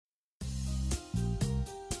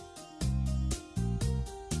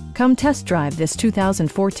Come test drive this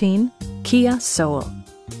 2014 Kia Soul.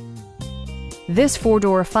 This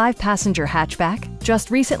four-door, five-passenger hatchback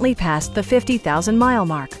just recently passed the 50,000-mile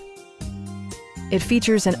mark. It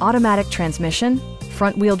features an automatic transmission,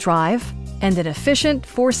 front-wheel drive, and an efficient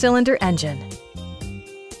four-cylinder engine.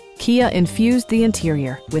 Kia infused the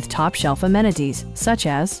interior with top-shelf amenities such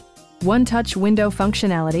as one-touch window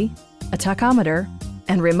functionality, a tachometer,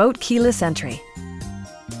 and remote keyless entry.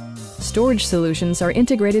 Storage solutions are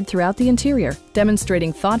integrated throughout the interior,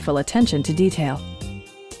 demonstrating thoughtful attention to detail.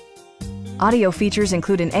 Audio features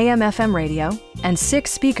include an AM/FM radio and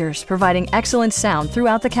 6 speakers providing excellent sound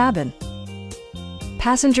throughout the cabin.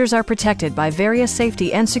 Passengers are protected by various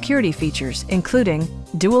safety and security features, including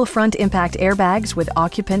dual front impact airbags with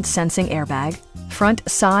occupant sensing airbag, front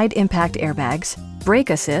side impact airbags, brake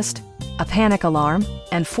assist, a panic alarm,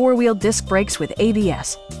 and 4-wheel disc brakes with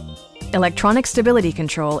ABS. Electronic stability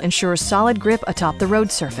control ensures solid grip atop the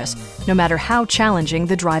road surface, no matter how challenging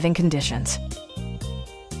the driving conditions.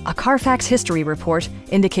 A Carfax history report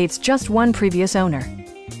indicates just one previous owner.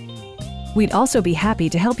 We'd also be happy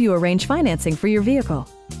to help you arrange financing for your vehicle.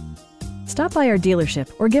 Stop by our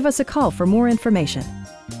dealership or give us a call for more information.